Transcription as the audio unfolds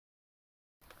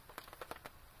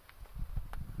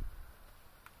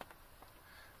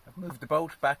Moved the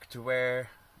boat back to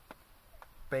where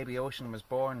baby Ocean was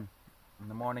born on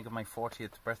the morning of my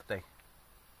 40th birthday.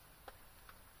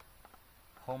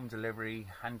 Home delivery,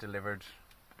 hand delivered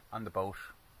on the boat.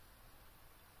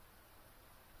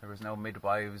 There was no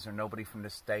midwives or nobody from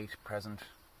the state present.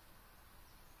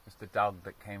 Just the dog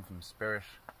that came from Spirit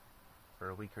for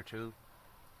a week or two.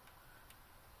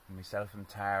 And myself and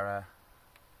Tara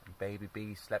and baby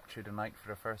B slept through the night for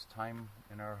the first time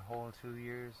in our whole 2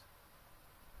 years.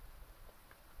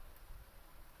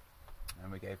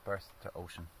 And we gave birth to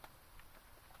Ocean.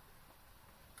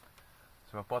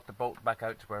 So I brought the boat back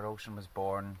out to where Ocean was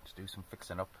born to do some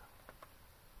fixing up.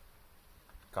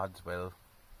 God's will,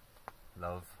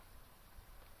 love,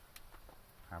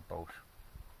 our boat.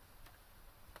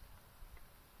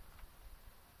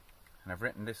 And I've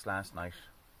written this last night.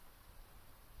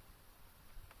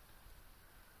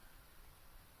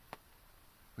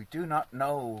 We do not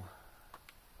know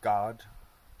God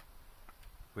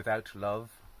without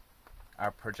love. Our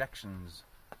projections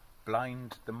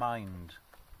blind the mind.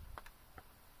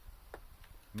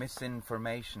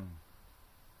 Misinformation,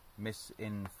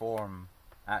 misinform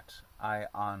at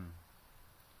ion.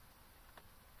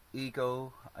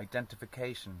 Ego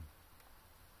identification,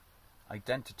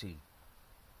 identity,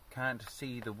 can't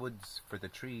see the woods for the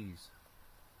trees.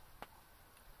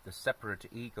 The separate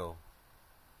ego,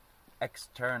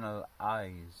 external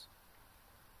eyes,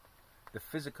 the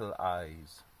physical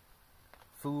eyes,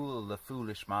 fool the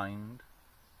foolish mind,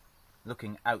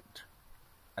 looking out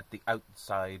at the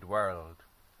outside world.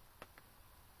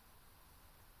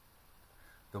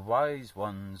 The wise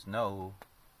ones know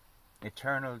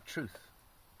eternal truth,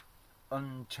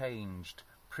 unchanged,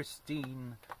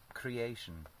 pristine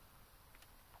creation.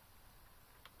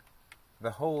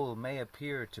 The whole may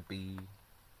appear to be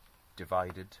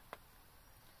divided.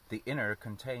 The inner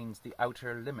contains the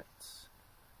outer limits.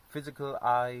 Physical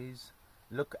eyes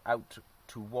look out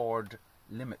toward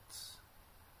limits.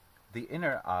 The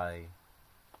inner eye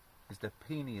is the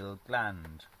pineal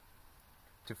gland.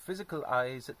 To physical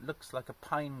eyes it looks like a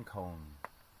pine cone.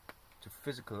 To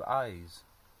physical eyes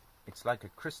it's like a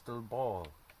crystal ball.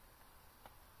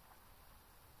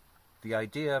 The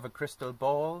idea of a crystal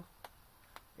ball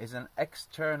is an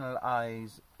external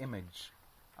eye's image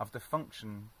of the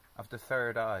function of the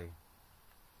third eye.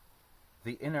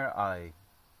 The inner eye,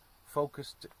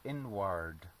 focused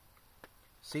inward,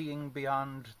 seeing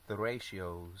beyond the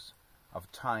ratios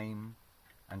of time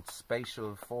and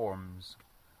spatial forms,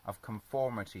 of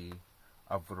conformity,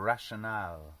 of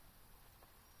rationale.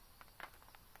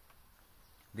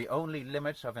 The only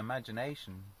limit of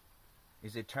imagination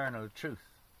is eternal truth,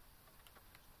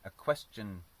 a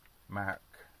question mark.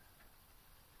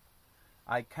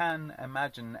 I can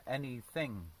imagine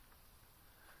anything,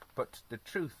 but the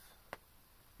truth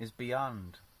is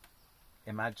beyond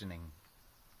imagining.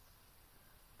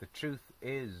 The truth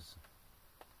is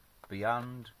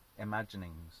beyond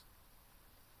imaginings.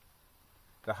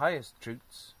 The highest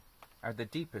truths are the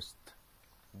deepest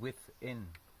within.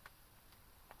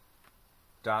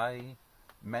 Die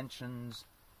mentions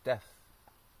death,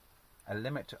 a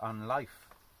limit on life.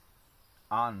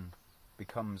 On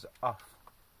becomes off.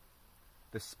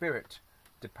 The spirit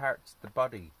departs the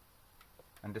body,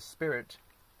 and the spirit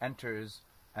enters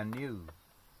anew,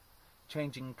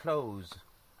 changing clothes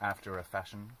after a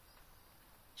fashion,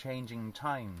 changing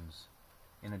times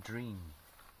in a dream.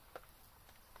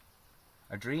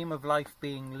 A dream of life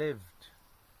being lived.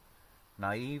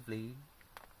 Naively,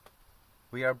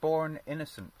 we are born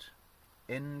innocent,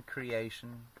 in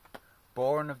creation,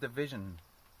 born of the vision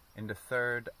in the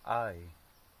third eye.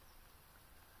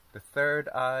 The third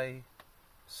eye,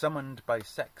 summoned by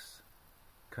sex,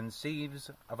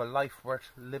 conceives of a life worth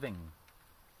living,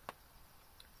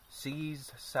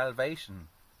 sees salvation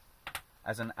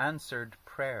as an answered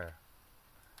prayer,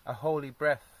 a holy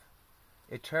breath,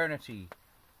 eternity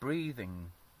breathing,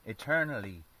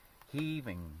 eternally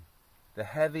heaving, the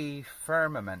heavy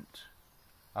firmament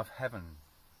of heaven.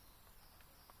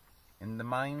 In the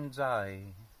mind's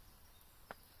eye,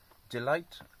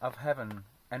 delight of heaven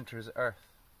enters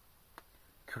earth.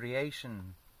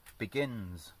 Creation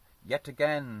begins. Yet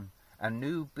again, a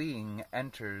new being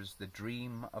enters the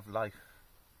dream of life,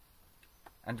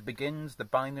 and begins the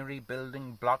binary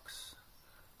building blocks,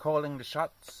 calling the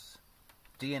shots,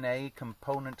 DNA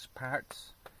component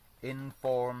parts, in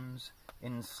forms,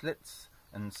 in slits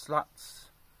and slots.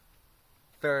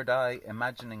 Third eye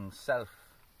imagining self,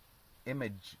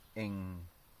 imaging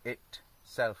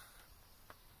itself.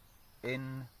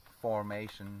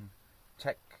 Information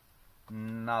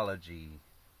technology.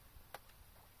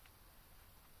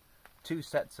 2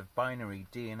 sets of binary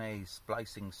DNA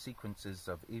splicing sequences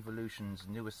of evolution's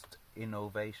newest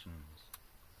innovations.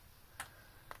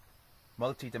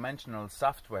 Multidimensional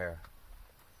software,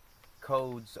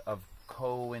 codes of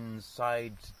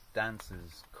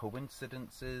coincidences,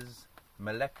 coincidences,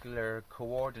 molecular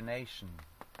coordination,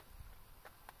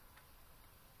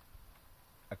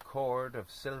 a cord of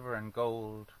silver and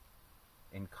gold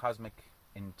in cosmic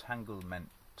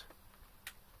entanglement,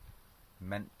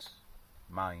 meant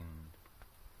mind.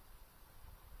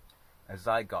 A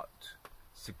zygote,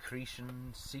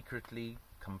 secretion secretly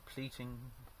completing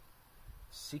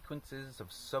sequences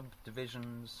of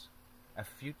subdivisions, a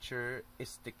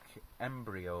futuristic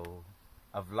embryo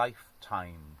of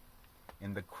lifetime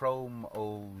in the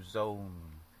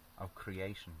chromosome of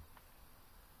creation.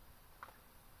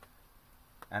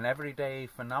 An everyday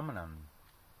phenomenon,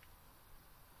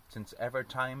 since ever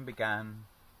time began,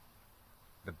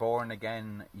 the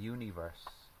born-again universe,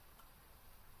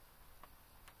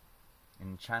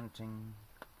 enchanting,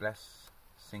 bless,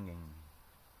 singing.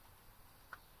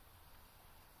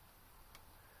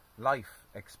 Life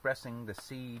expressing the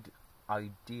seed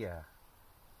idea,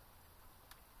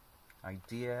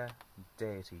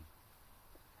 deity,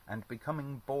 and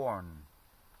becoming born,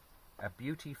 a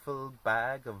beautiful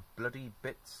bag of bloody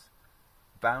bits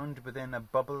bound within a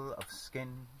bubble of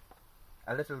skin,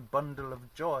 a little bundle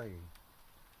of joy,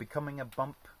 becoming a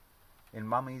bump in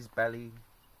mommy's belly,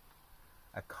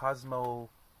 a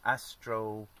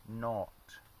cosmo-astronaut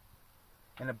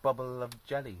in a bubble of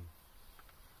jelly,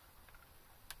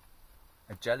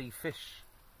 a jellyfish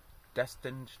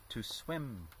destined to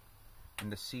swim in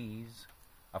the seas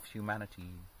of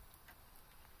humanity.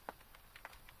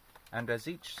 And as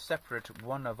each separate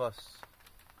one of us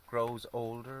grows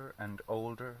older and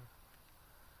older,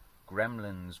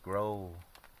 gremlins grow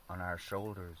on our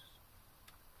shoulders.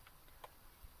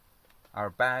 Our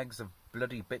bags of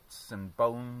bloody bits and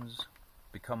bones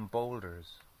become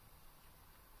boulders.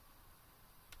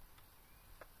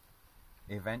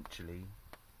 Eventually,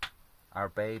 our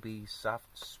baby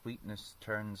soft sweetness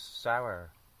turns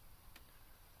sour.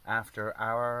 After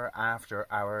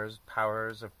hours,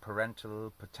 powers of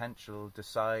parental potential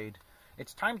decide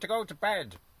it's time to go to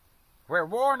bed. We're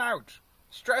worn out,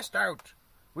 stressed out.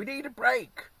 We need a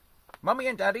break. Mummy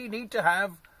and Daddy need to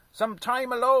have some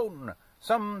time alone,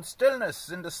 some stillness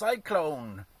in the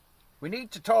cyclone. We need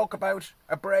to talk about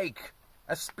a break,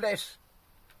 a split,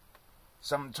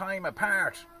 some time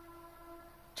apart,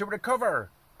 to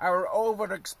recover our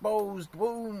overexposed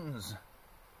wounds.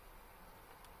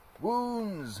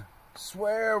 Wounds,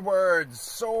 swear words,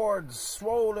 swords,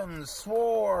 swollen,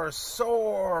 swore,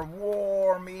 sore,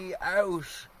 wore me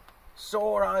out,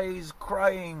 sore eyes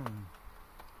crying.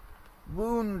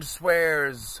 Wound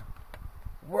swears,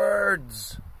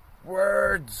 words,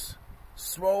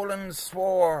 swollen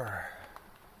swore.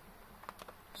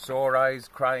 Sore eyes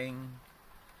crying,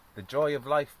 the joy of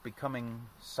life becoming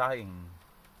sighing.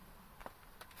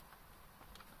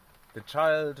 The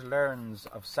child learns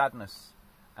of sadness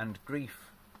and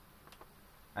grief,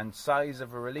 and sighs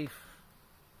of relief,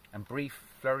 and brief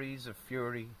flurries of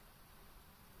fury.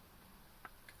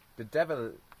 The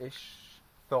devilish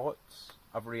thoughts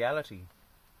of reality,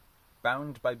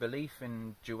 bound by belief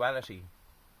in duality,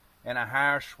 in a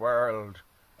harsh world,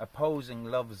 opposing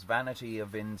love's vanity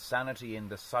of insanity in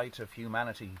the sight of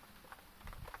humanity.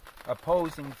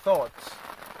 Opposing thoughts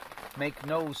make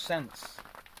no sense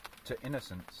to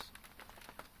innocence.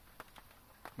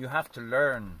 You have to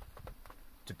learn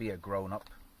to be a grown-up,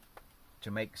 to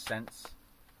make sense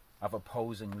of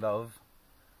opposing love,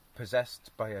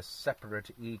 possessed by a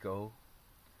separate ego,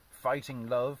 fighting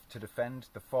love to defend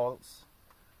the false,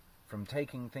 from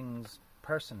taking things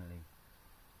personally.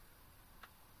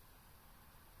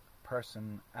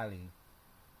 Personally.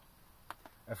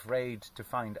 Afraid to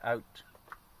find out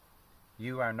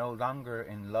you are no longer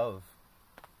in love,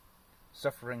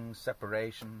 suffering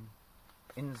separation,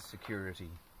 insecurity.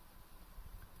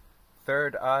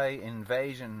 Third Eye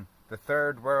invasion, the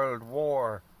Third World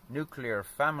War, nuclear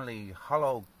family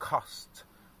holocaust.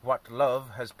 What love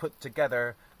has put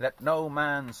together, let no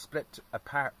man split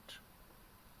apart.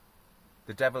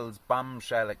 The devil's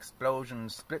bombshell explosion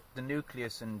split the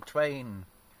nucleus in twain.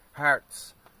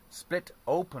 Hearts split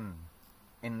open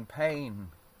in pain.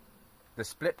 The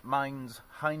split mind's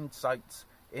hindsight's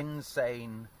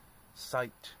insane.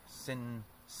 Sight sin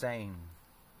sane.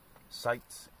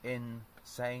 Sight's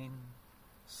insane.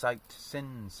 Sight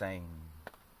sin sane.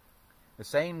 The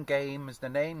same game is the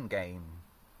name game.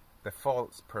 The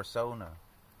false persona.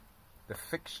 The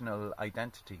fictional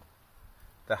identity.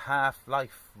 The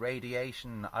half-life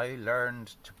radiation I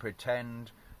learned to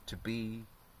pretend to be,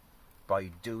 by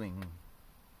doing.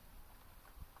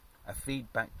 A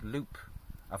feedback loop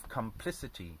of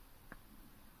complicity,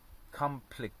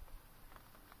 complicity,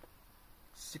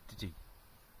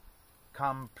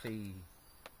 complication,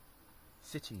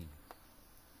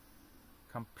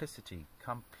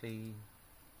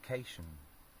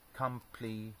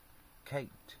 complicate,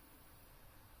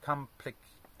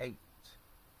 complicate,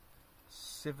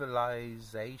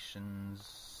 civilizations,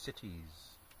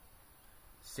 cities,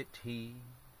 sit he,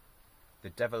 the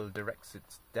devil directs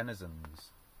its denizens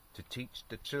to teach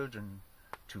the children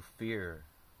to fear.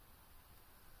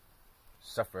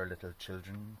 Suffer, little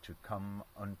children, to come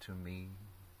unto me.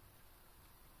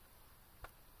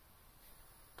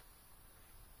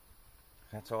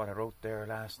 That's all I wrote there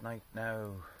last night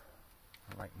now.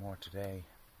 I'll write more today.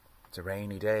 It's a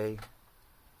rainy day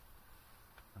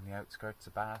on the outskirts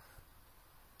of Bath.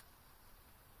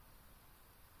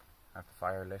 I have the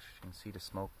fire lit, you can see the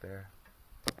smoke there.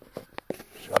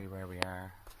 Show you where we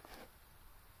are.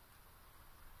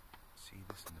 See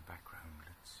this in the background,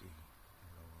 let's see.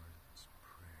 Lord's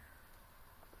Prayer.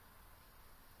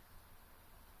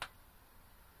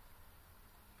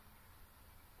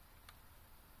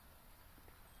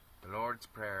 The Lord's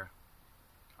Prayer.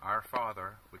 Our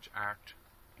Father, which art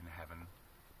in heaven,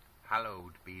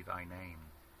 hallowed be thy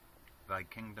name. Thy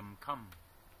kingdom come,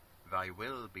 thy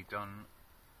will be done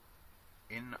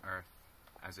in earth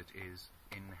as it is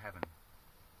in heaven.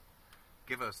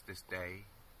 Give us this day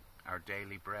our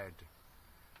daily bread,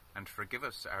 and forgive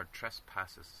us our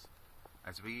trespasses,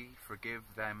 as we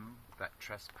forgive them that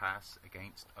trespass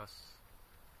against us.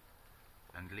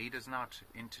 And lead us not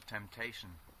into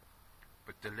temptation,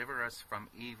 but deliver us from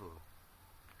evil.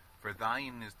 For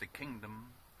thine is the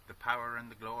kingdom, the power, and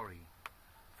the glory,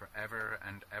 for ever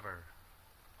and ever.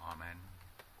 Amen.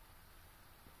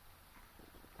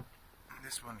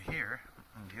 This one here,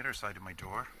 on the other side of my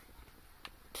door,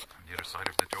 on the other side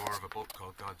of the door of a book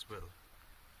called God's Will.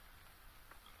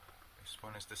 This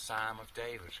one is the Psalm of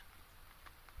David,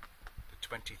 the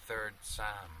 23rd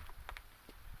Psalm.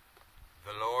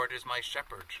 The Lord is my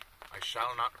shepherd, I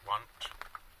shall not want.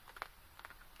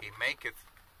 He maketh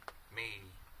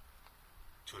me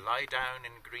to lie down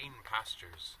in green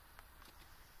pastures.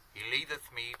 He leadeth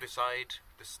me beside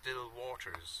the still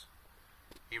waters.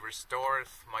 He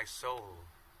restoreth my soul.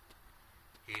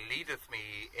 He leadeth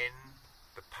me in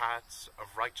the paths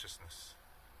of righteousness,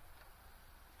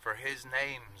 for his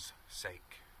name's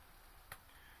sake.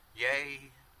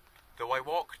 Yea, though I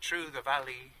walk through the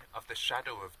valley of the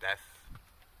shadow of death,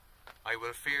 I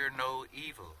will fear no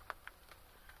evil,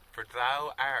 for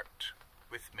thou art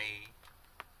with me.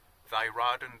 Thy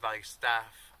rod and thy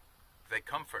staff, they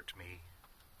comfort me.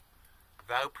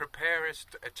 Thou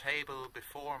preparest a table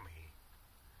before me.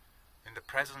 In the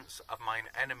presence of mine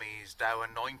enemies, thou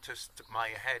anointest my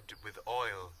head with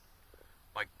oil.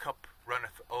 My cup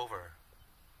runneth over.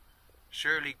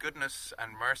 Surely goodness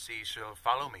and mercy shall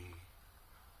follow me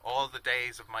all the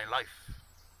days of my life,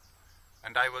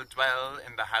 and I will dwell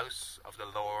in the house of the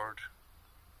Lord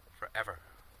forever.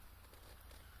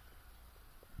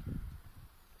 And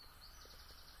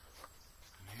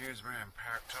here's where I'm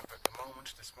parked up at the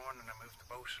moment. This morning I moved the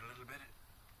boat a little bit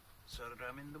so that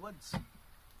I'm in the woods.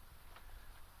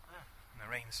 And the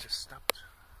rain's just stopped.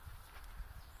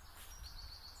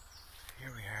 Here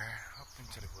we are, up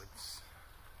into the woods.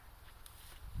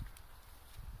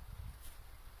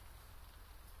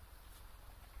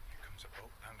 Here comes a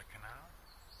boat down the canal.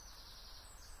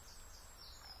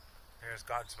 There's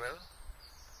God's Will.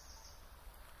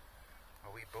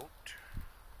 A wee boat.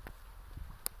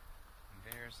 And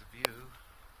there's the view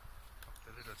up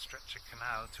the little stretch of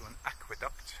canal to an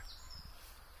aqueduct.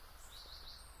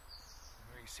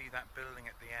 You see that building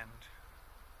at the end,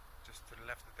 just to the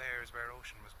left of there is where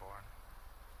Ocean was born.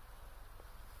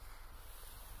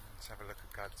 Let's have a look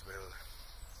at God's Will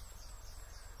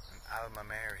and Alma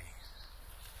Mary.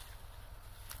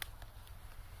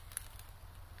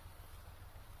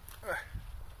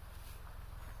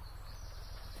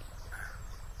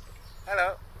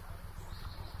 Hello.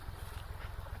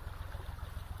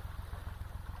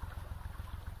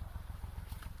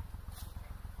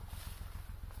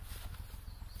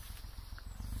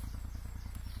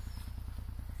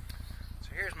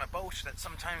 Here's my boat that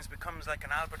sometimes becomes like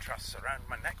an albatross around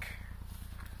my neck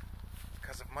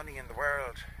because of money in the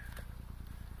world.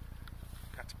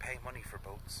 Got to pay money for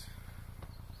boats.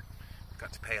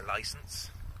 Got to pay a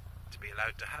license to be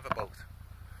allowed to have a boat.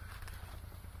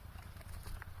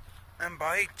 And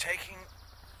by taking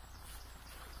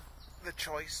the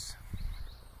choice,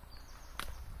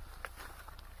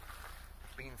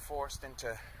 being forced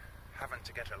into having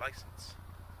to get a license,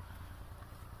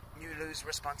 you lose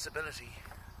responsibility.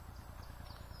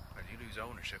 Well, you lose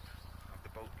ownership of the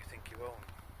boat you think you own.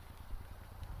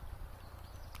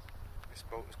 This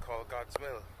boat is called God's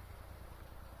Will.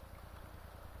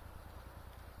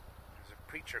 There's a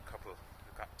preacher couple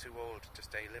who got too old to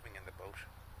stay living in the boat.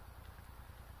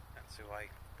 That's who I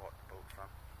bought the boat from.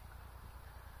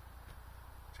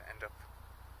 To end up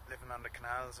living on the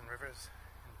canals and rivers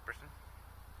in Britain.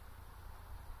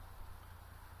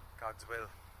 God's Will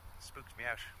spooked me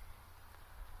out.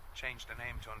 Changed the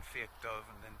name to Unfiat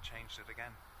Dove and then changed it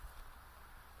again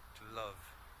to Love.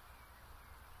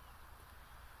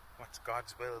 What's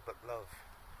God's will but love?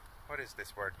 What is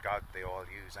this word God they all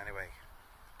use anyway?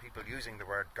 People using the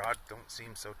word God don't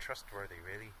seem so trustworthy,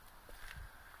 really.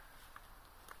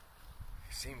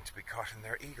 They seem to be caught in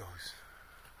their egos.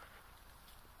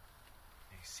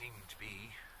 They seem to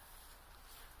be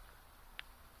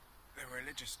the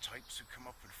religious types who come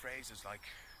up with phrases like,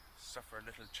 "Suffer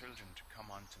little children to come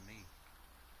unto me."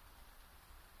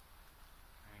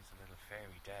 There's a little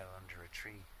fairy dell under a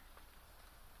tree.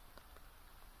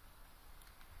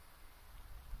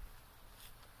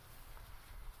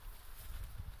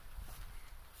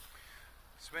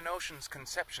 So in Ocean's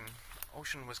conception,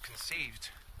 Ocean was conceived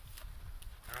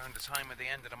around the time of the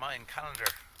end of the Mayan calendar,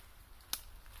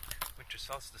 winter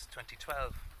solstice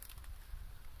 2012,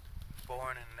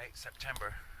 born in late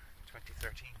September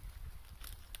 2013.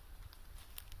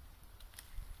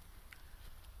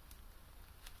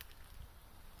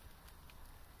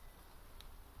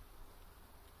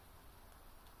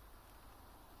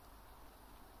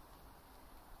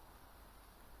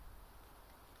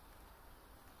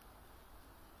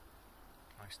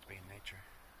 Nice to be in nature.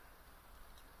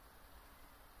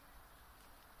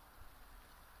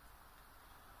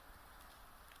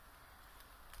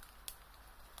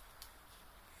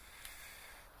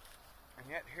 And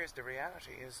yet here's the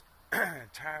reality is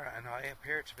Tara and I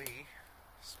appear to be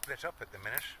split up at the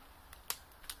minute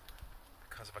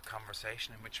because of a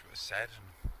conversation in which it was said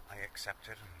and I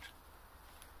accepted, and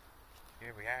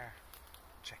here we are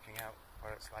checking out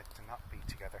what it's like to not be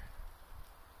together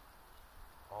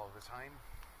all the time.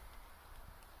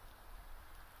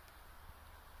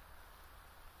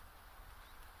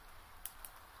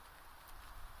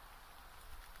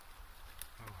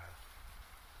 Oh well.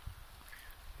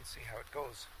 We'll see how it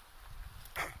goes.